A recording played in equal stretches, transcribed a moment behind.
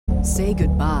Say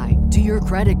goodbye to your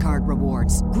credit card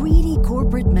rewards. Greedy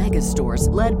corporate mega stores,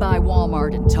 led by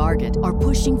Walmart and Target, are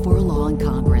pushing for a law in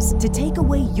Congress to take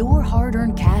away your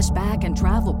hard-earned cash back and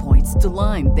travel points to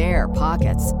line their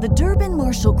pockets. The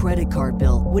Durbin-Marshall credit card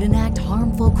bill would enact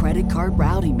harmful credit card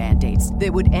routing mandates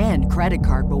that would end credit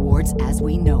card rewards as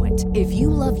we know it. If you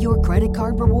love your credit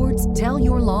card rewards, tell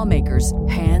your lawmakers,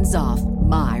 hands off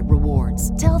my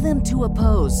rewards. Tell them to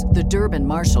oppose the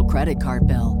Durbin-Marshall credit card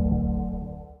bill.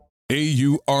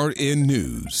 AURN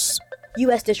News.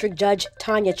 U.S. District Judge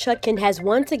Tanya Chutkan has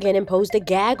once again imposed a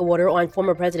gag order on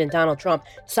former President Donald Trump,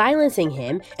 silencing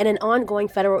him in an ongoing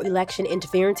federal election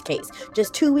interference case.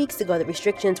 Just 2 weeks ago, the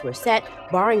restrictions were set,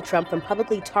 barring Trump from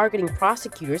publicly targeting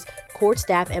prosecutors, court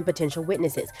staff, and potential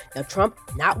witnesses. Now, Trump,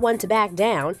 not one to back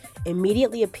down,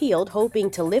 immediately appealed, hoping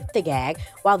to lift the gag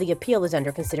while the appeal is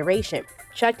under consideration.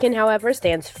 Chutkan, however,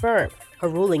 stands firm. Her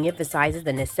ruling emphasizes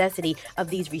the necessity of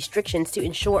these restrictions to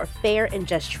ensure a fair and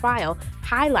just trial,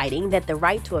 highlighting that the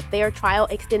right to a fair trial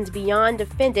extends beyond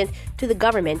defendants to the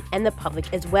government and the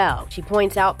public as well. She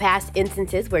points out past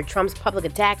instances where Trump's public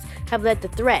attacks have led to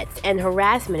threats and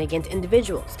harassment against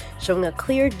individuals, showing a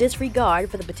clear disregard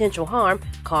for the potential harm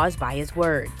caused by his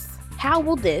words. How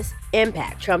will this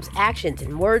impact Trump's actions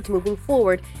and words moving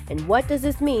forward, and what does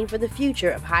this mean for the future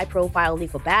of high-profile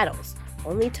legal battles?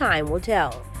 Only time will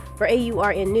tell. For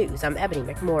AURN News, I'm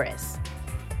Ebony McMorris.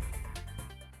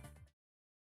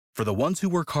 For the ones who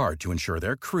work hard to ensure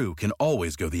their crew can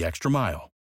always go the extra mile,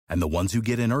 and the ones who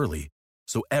get in early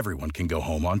so everyone can go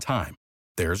home on time,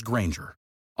 there's Grainger,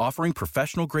 offering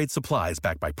professional-grade supplies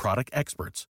backed by product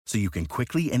experts so you can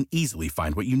quickly and easily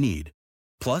find what you need.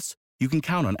 Plus, you can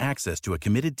count on access to a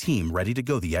committed team ready to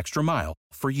go the extra mile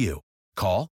for you.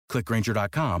 Call, click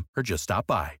Grainger.com, or just stop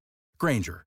by.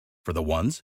 Grainger, for the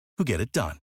ones who get it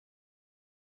done.